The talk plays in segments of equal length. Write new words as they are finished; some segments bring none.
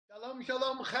Shalom,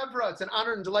 shalom, chevra. It's an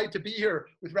honor and delight to be here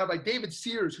with Rabbi David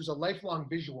Sears, who's a lifelong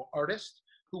visual artist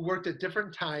who worked at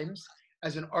different times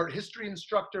as an art history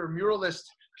instructor, muralist,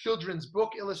 children's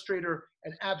book illustrator,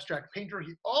 and abstract painter.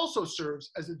 He also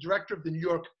serves as the director of the New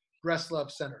York Breslov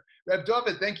Center. Reb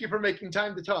Dovid, thank you for making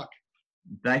time to talk.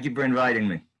 Thank you for inviting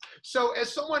me. So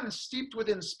as someone steeped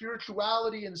within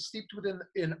spirituality and steeped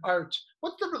in art,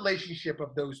 what's the relationship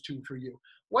of those two for you?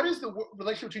 What is the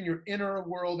relationship between your inner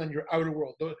world and your outer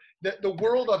world? The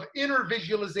world of inner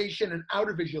visualization and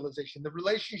outer visualization, the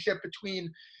relationship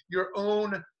between your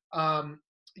own kind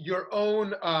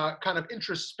of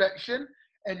introspection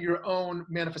and your own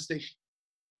manifestation.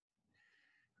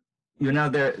 You know,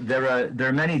 there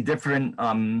are many different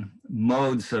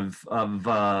modes of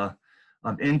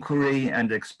inquiry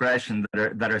and expression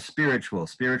that are spiritual.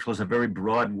 Spiritual is a very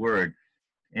broad word,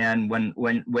 and when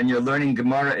you're learning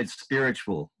Gemara, it's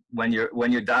spiritual. When you're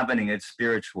davening, it's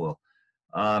spiritual.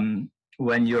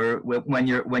 When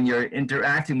you're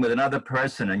interacting with another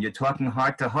person and you're talking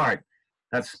heart to heart,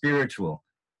 that's spiritual.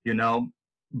 You know,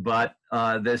 but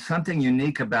there's something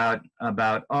unique about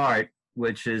art,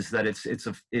 which is that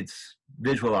it's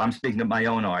visual. I'm speaking of my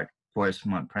own art, of course,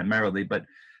 primarily, but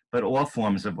all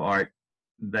forms of art.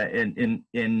 That in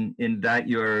that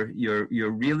you're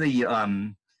really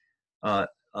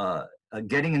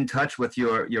getting in touch with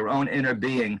your own inner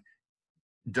being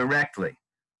directly,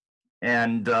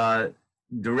 and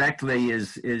directly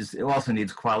is it also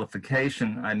needs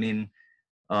qualification. I mean,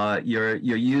 you're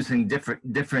using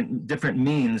different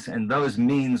means, and those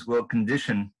means will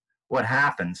condition what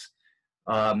happens.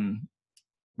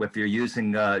 If you're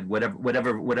using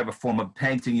whatever form of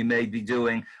painting you may be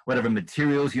doing, whatever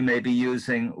materials you may be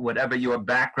using, whatever your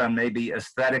background may be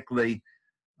aesthetically,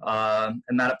 and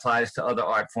that applies to other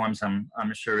art forms, I'm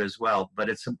sure as well. But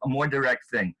it's a more direct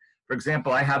thing. For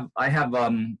example, I have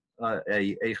a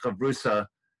chavrusa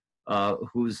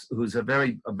who's a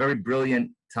very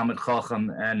brilliant Talmid Chacham,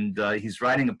 and he's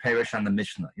writing a parish on the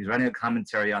Mishnah. He's writing a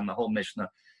commentary on the whole Mishnah.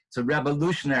 It's a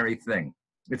revolutionary thing.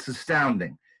 It's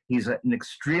astounding. He's an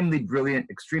extremely brilliant,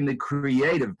 extremely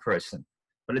creative person,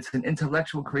 but it's an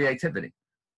intellectual creativity.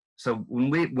 So when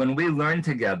we learn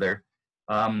together,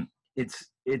 it's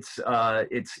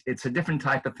a different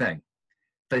type of thing.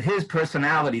 But his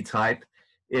personality type,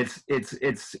 it's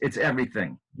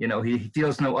everything. You know, he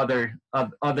feels no other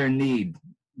need.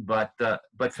 But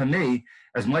for me,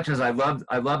 as much as I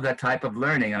love that type of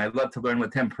learning, and I love to learn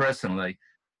with him personally,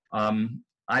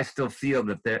 I still feel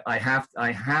that I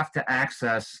have to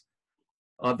access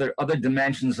other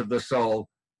dimensions of the soul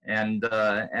and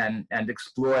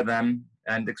explore them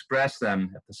and express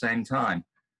them at the same time.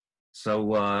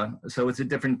 So it's a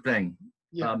different thing.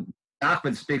 Yeah.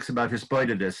 Dovid speaks about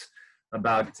hispoidus,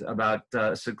 about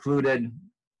secluded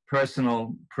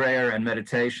personal prayer and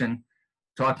meditation,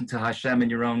 talking to Hashem in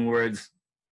your own words,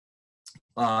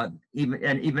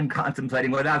 even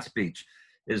contemplating without speech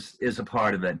is a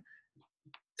part of it.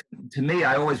 To me,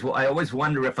 I always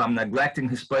wonder if I'm neglecting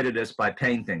hispoidus by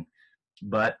painting,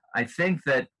 but I think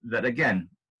that again,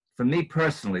 for me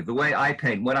personally, the way I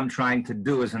paint, what I'm trying to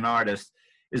do as an artist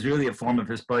is really a form of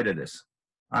hispoidus.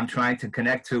 I'm trying to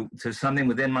connect to something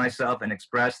within myself and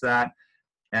express that,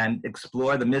 and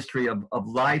explore the mystery of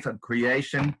life, of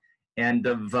creation, and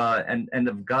of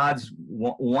God's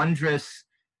wondrous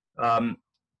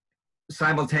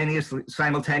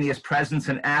simultaneous presence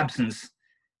and absence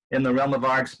in the realm of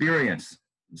our experience.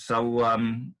 So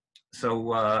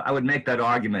I would make that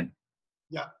argument.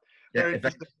 Yeah. If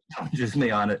that challenges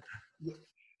me on it.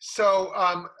 So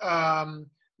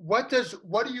what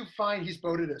do you find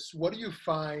hispoidus? What do you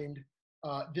find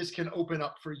this can open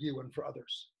up for you and for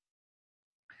others?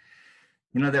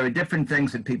 You know, there are different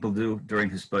things that people do during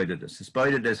hispoidus.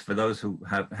 Hispoidus, for those who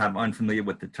have unfamiliar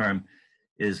with the term,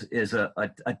 is a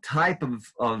type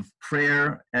of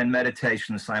prayer and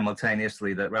meditation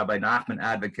simultaneously that Rabbi Nachman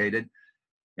advocated,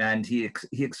 and he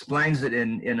explains it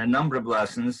in a number of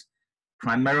lessons,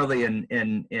 primarily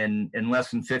in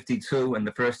lesson 52 in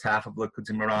the first half of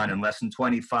Likutei Moharan, and lesson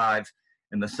 25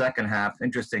 in the second half.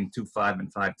 Interesting, 2.5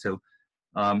 and 5.2,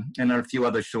 and there are a few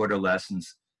other shorter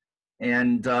lessons.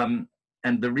 And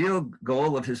the real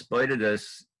goal of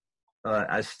hispoidus,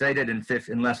 as stated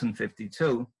in lesson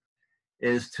 52,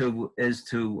 is to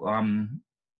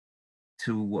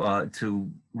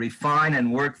refine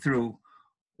and work through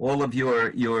all of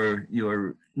your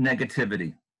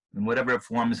negativity in whatever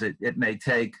forms it may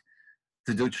take,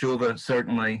 to do tshuva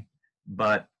certainly,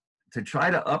 but to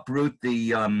try to uproot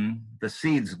the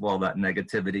seeds of all that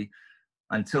negativity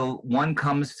until one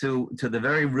comes to the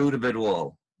very root of it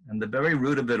all. And the very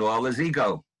root of it all is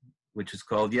ego, which is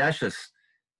called yeshus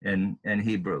in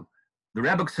Hebrew. the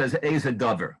Rebbe says Eza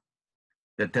Dover,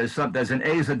 that there's an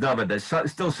Eza Dover, there's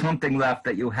still something left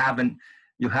that you haven't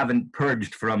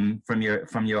purged from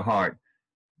your heart.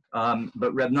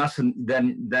 But Reb Nosson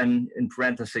then in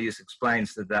parentheses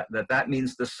explains that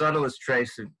means the subtlest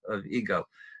trace of ego.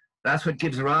 That's what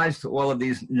gives rise to all of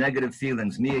these negative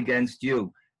feelings, me against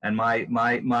you, and my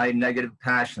negative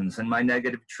passions and my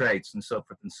negative traits and so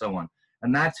forth and so on.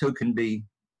 And that too can be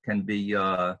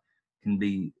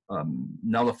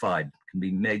nullified, can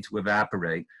be made to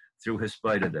evaporate through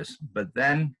Hisbodedus. But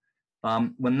then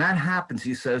when that happens,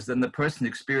 he says, then the person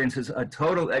experiences a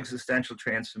total existential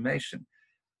transformation.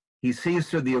 He sees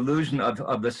through the illusion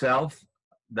of the self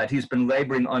that he's been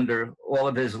laboring under all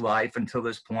of his life until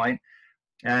this point,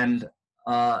 and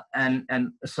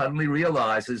suddenly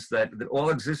realizes that all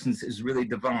existence is really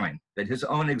divine, that his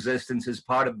own existence is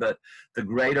part of the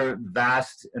greater,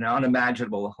 vast, and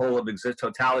unimaginable whole of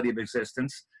totality of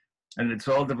existence, and it's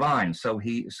all divine. So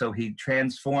he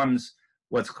transforms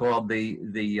what's called the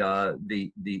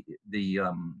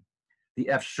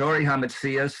Efshori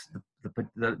HaMetzias,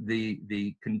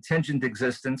 the contingent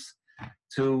existence,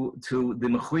 to the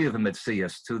Mechuyev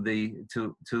HaMetzias, to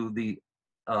the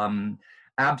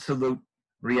absolute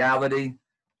reality,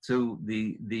 to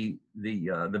the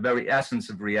very essence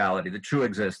of reality, the true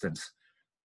existence.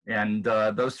 And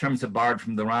those terms are borrowed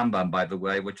from the Rambam, by the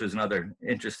way, which is another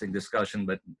interesting discussion,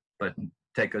 but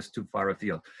take us too far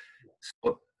afield.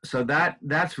 So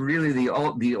that's really the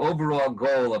overall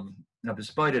goal of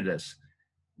Hisbodedus.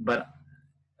 But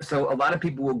so a lot of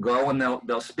people will go and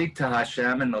they'll speak to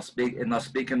Hashem, and they'll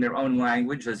speak in their own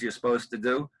language, as you're supposed to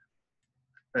do,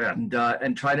 and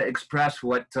try to express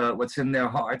what's in their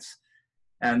hearts,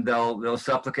 and they'll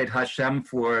supplicate Hashem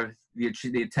for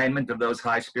the attainment of those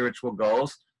high spiritual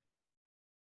goals,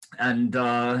 and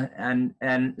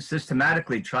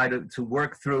systematically try to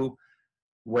work through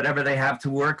whatever they have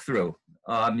to work through,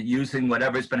 using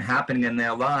whatever's been happening in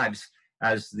their lives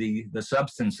as the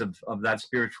substance of that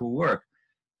spiritual work.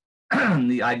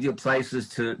 The ideal place is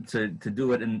to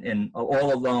do it in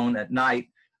all alone at night,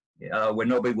 where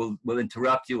nobody will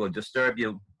interrupt you or disturb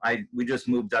you. We just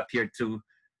moved up here to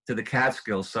the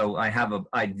Catskills, so I have an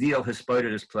ideal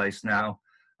Hisbodedus place now.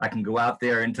 I can go out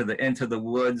there into the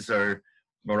woods, or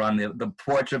on the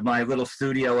porch of my little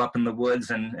studio up in the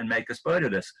woods and make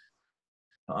Hisbodedus.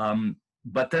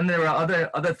 But then there are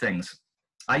other things.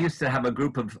 I used to have a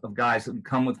group of guys that would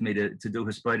come with me to do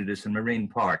Hisbodedus in Marine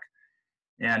Park.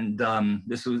 And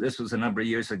this was a number of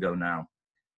years ago now,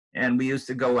 and we used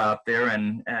to go out there,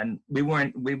 and we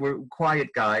were quiet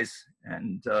guys,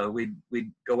 and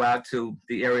we'd go out to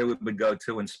the area we would go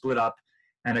to and split up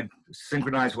and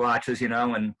synchronize watches,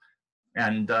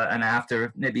 and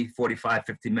after maybe 45,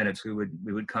 50 minutes, we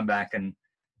would come back and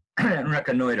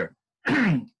reconnoiter.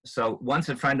 So once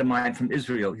a friend of mine from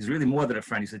Israel, he's really more than a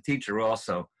friend, he's a teacher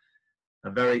also, a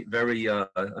very, very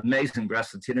amazing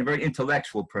Breslov, and a very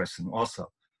intellectual person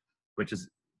also, which is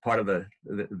part of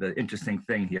the interesting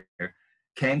thing here,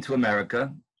 came to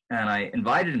America, and I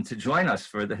invited him to join us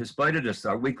for the Hisbodedus,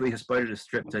 our weekly Hisbodedus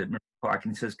trip to Marine Park,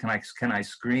 and he says, can I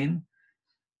scream?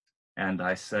 And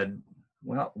I said,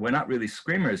 well, we're not really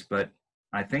screamers, but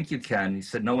I think you can. He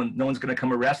said, no one's going to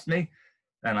come arrest me?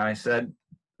 And I said,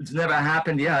 it's never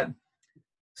happened yet.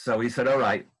 So he said, all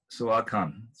right, so I'll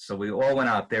come. So we all went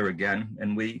out there again,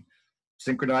 and we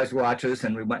synchronized watches,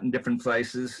 and we went in different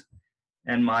places.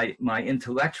 And my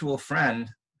intellectual friend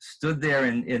stood there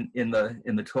in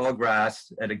the tall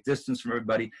grass at a distance from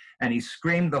everybody, and he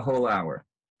screamed the whole hour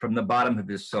from the bottom of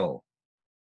his soul.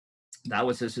 That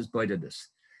was his Hisbodedus.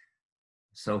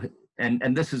 So,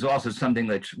 and this is also something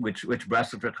which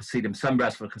Breslov Chassidim, some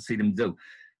Breslov Chassidim do,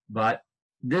 but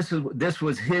this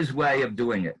was his way of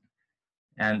doing it.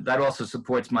 And that also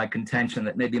supports my contention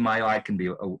that maybe my art can be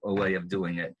a way of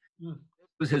doing it. It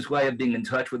was his way of being in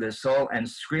touch with his soul and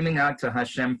screaming out to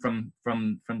Hashem from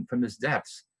his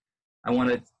depths. I want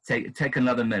to take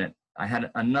another minute. I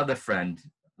had another friend,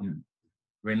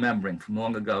 remembering from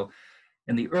long ago,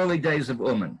 in the early days of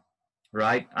Uman,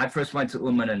 right? I first went to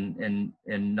Uman in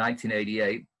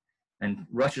 1988, and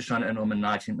Rosh Hashanah in Uman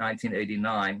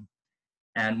 1989.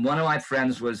 And one of my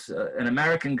friends was an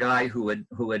American guy who had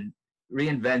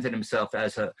reinvented himself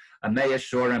as a Mea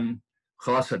Shorim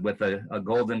chassid with a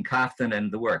golden kaftan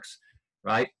and the works,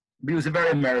 right? He was a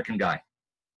very American guy,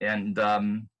 and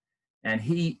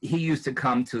he used to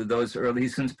come to those early.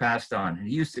 He's since passed on.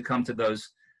 He used to come to those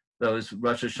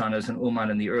Rosh Hashanahs in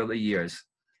Uman in the early years,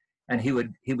 and he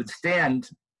would stand.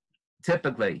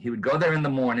 Typically, he would go there in the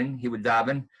morning. He would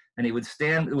daven, and he would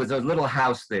stand. There was a little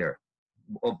house there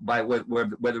by where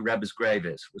the Rebbe's grave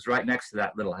is. It was right next to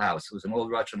that little house. It was an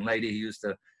old Russian lady who used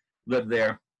to lived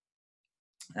there.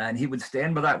 And he would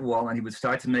stand by that wall and he would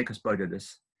start to make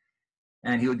Chassidut.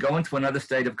 And he would go into another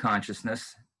state of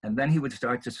consciousness. And then he would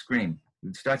start to scream. He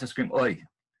would start to scream, oi,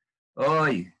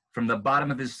 oi, from the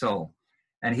bottom of his soul.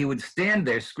 And he would stand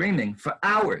there screaming for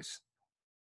hours.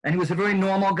 And he was a very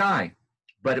normal guy.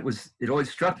 But it always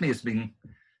struck me as being a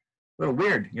little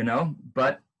weird, you know.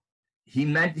 But he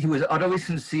was utterly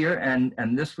sincere, and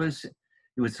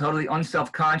he was totally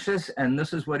unself-conscious, and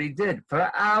this is what he did for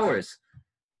hours.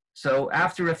 So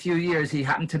after a few years, he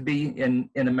happened to be in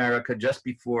America just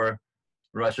before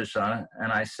Rosh Hashanah,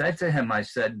 and I said to him, I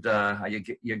said,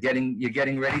 you're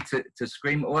getting ready to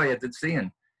scream Oy at the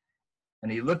Tzion.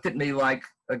 And he looked at me like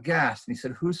aghast, and he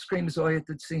said, who screams Oy at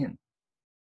the Tzion?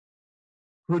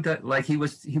 Like he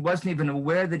wasn't even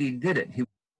aware that he did it. He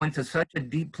went to such a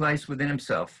deep place within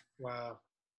himself. Wow.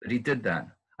 That he did that.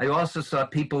 I also saw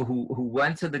people who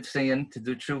went to the Tzion to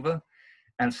do tshuva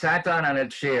and sat down on a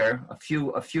chair a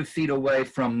few feet away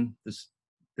from this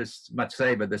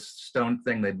matzeva, this stone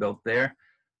thing they built there,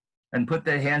 and put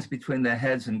their hands between their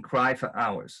heads and cry for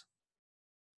hours.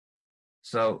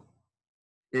 So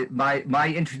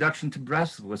my introduction to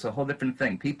Breslov was a whole different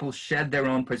thing. People shed their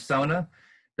own persona,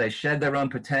 they shed their own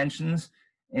pretensions,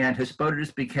 and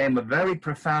Chassidut became a very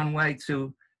profound way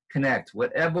to connect,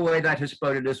 whatever way that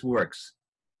Chassidut works,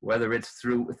 whether it's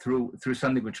through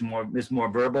something which is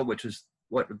more verbal, which is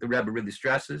what the Rabbi really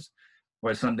stresses,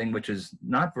 or something which is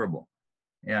not verbal.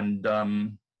 And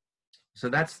so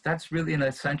that's really an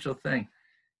essential thing.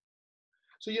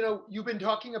 So, you know, you've been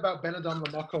talking about Ben Adam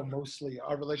L'Makom mostly,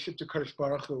 our relationship to Kadosh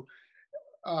Baruch Hu.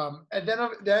 And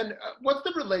then what's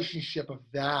the relationship of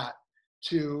that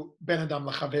to Ben Adam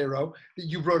L'Chavero?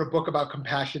 You wrote a book about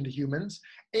compassion to humans,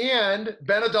 and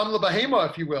Ben Adam L'Bahema,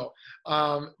 if you will,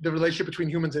 the relationship between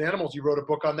humans and animals. You wrote a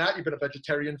book on that. You've been a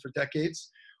vegetarian for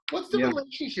decades. What's the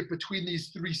relationship between these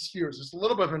three spheres? It's a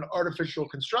little bit of an artificial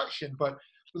construction, but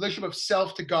relationship of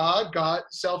self to God,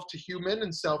 self to human,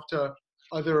 and self to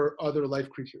other life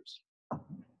creatures.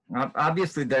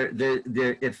 Obviously,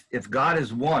 if God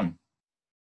is one,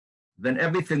 then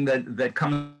everything that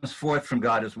comes forth from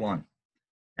God is one.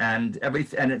 And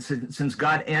since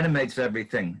God animates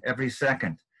everything every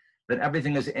second, then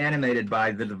everything is animated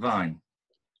by the divine.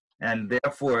 And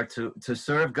therefore, to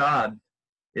serve God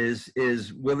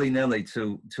is willy-nilly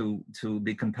to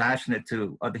be compassionate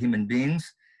to other human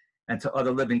beings and to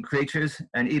other living creatures,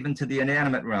 and even to the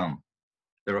inanimate realm.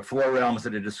 There are 4 realms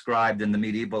that are described in the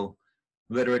medieval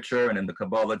literature and in the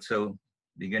Kabbalah too,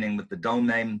 beginning with the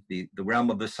domain, the realm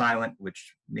of the silent,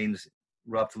 which means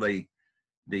roughly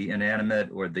the inanimate,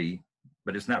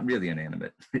 but it's not really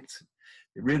inanimate. It's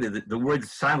really, the word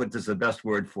silent is the best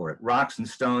word for it. Rocks and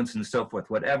stones and so forth,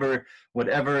 whatever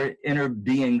inner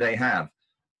being they have.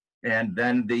 And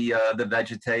then the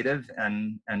vegetative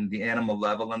and the animal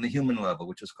level and the human level,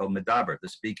 which is called medaber, the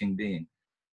speaking being.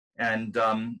 And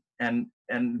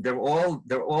they're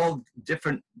all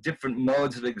different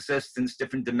modes of existence,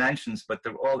 different dimensions, but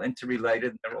they're all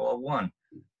interrelated. They're all one.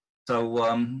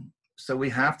 So we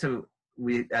have to,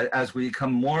 as we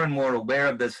become more and more aware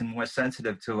of this and more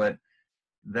sensitive to it,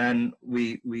 then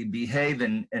we behave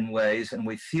in ways and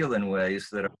we feel in ways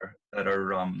that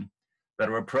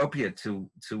are appropriate to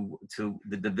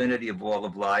the divinity of all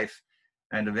of life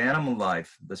and of animal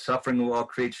life, the suffering of all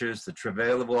creatures, the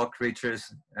travail of all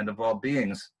creatures, and of all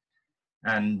beings.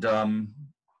 And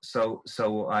so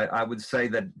I would say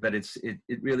that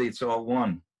it's all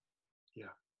one. Yeah,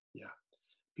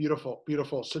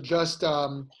 beautiful. So just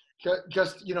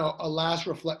you know, a last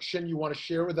reflection you want to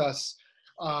share with us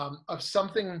of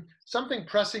something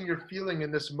pressing you're feeling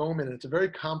in this moment. It's a very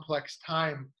complex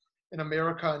time in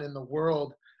America and in the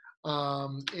world.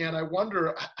 And I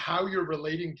wonder how you're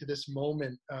relating to this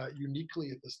moment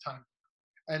uniquely at this time.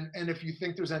 And if you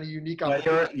think there's any unique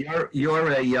opportunity.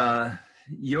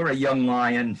 You're a young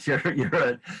lion.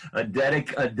 You're a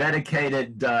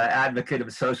dedicated advocate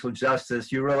of social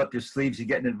justice. You roll up your sleeves. You're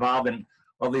getting involved in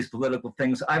all these political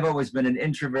things. I've always been an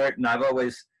introvert, and I've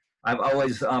always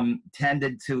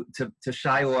tended to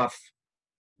shy off.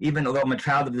 Even though I'm a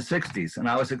child of the 60s, and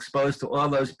I was exposed to all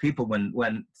those people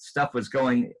when stuff was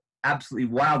going absolutely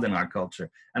wild in our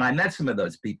culture. And I met some of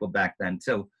those people back then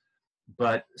too.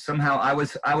 But somehow I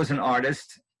was an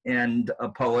artist and a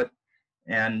poet,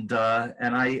 and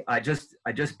I just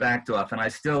backed off. And I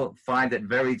still find it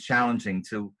very challenging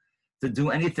to do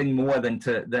anything more than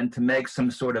to make some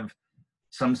sort of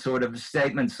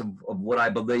statements of what I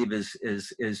believe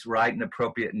is right and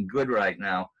appropriate and good right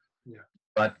now. Yeah.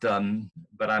 But I'm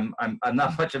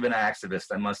not much of an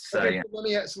activist, I must say.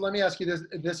 Okay, so let me ask you this.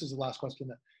 This is the last question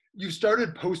then. You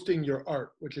started posting your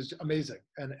art, which is amazing,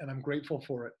 and I'm grateful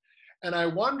for it. And I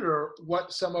wonder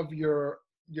what some of your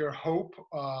hope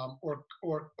or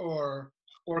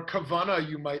kavana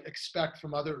you might expect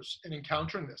from others in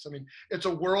encountering this. I mean, it's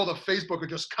a world of Facebook of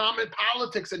just comment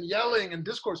politics and yelling and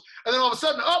discourse, and then all of a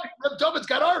sudden, oh, Dovid's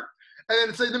got art, and then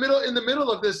it's in the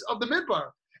middle of the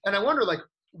midbar. And I wonder, like,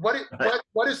 what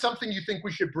is something you think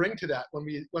we should bring to that when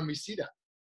we see that?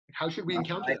 How should we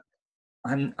encounter that?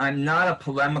 I'm not a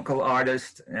polemical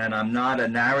artist, and I'm not a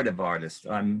narrative artist.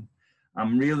 I'm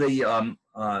really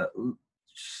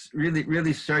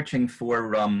really searching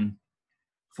for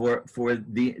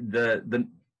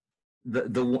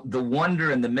the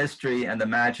wonder and the mystery and the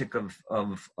magic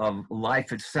of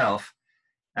life itself.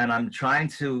 And I'm trying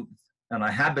to, and I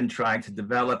have been trying to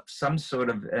develop some sort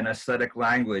of an aesthetic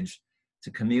language to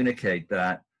communicate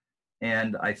that.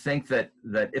 And I think that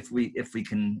if we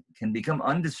can become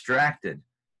undistracted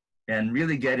and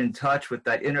really get in touch with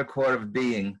that inner core of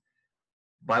being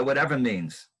by whatever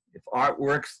means. If art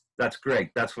works, that's great.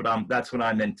 That's what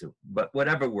I'm into. But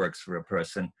whatever works for a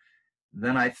person,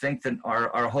 then I think that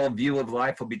our whole view of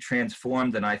life will be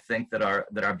transformed, and I think that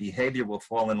our behavior will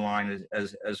fall in line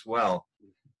as well.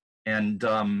 And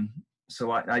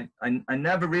so I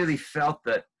never really felt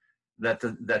that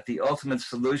the ultimate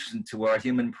solution to our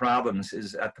human problems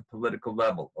is at the political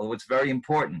level. Although it's very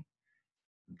important.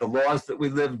 The laws that we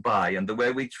live by and the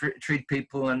way we treat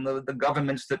people and the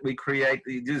governments that we create,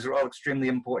 these are all extremely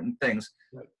important things.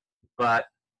 Right. But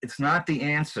it's not the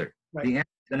answer. Right. The answer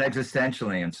is an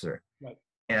existential answer. Right.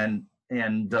 And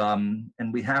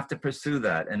we have to pursue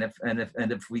that. And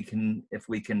if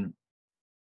we can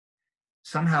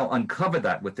somehow uncover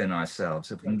that within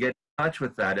ourselves, if we can get in touch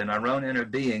with that in our own inner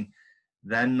being,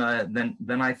 then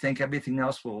I think everything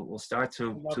else will start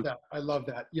to. I love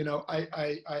that. You know, I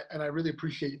really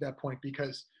appreciate that point,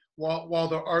 because while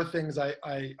there are things I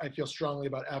feel strongly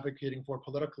about advocating for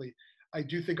politically, I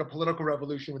do think a political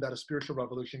revolution without a spiritual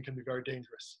revolution can be very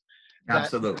dangerous.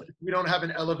 Absolutely. We don't have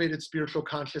an elevated spiritual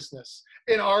consciousness,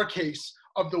 in our case,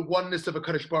 of the oneness of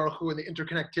HaKadosh Baruch Hu and the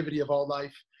interconnectivity of all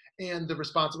life and the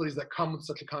responsibilities that come with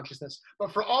such a consciousness.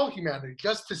 But for all humanity,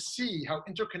 just to see how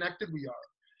interconnected we are,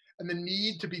 and the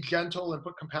need to be gentle and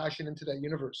put compassion into that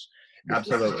universe.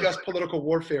 Absolutely. This is just political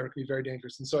warfare. It can be very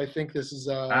dangerous. And so I think this is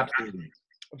a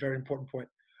very important point.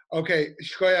 Okay,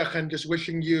 shkoyach, and just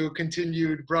wishing you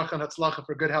continued bracha and hatzlacha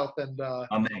for good health and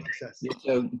success.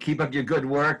 So keep up your good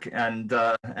work, and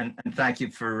thank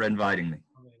you for inviting me.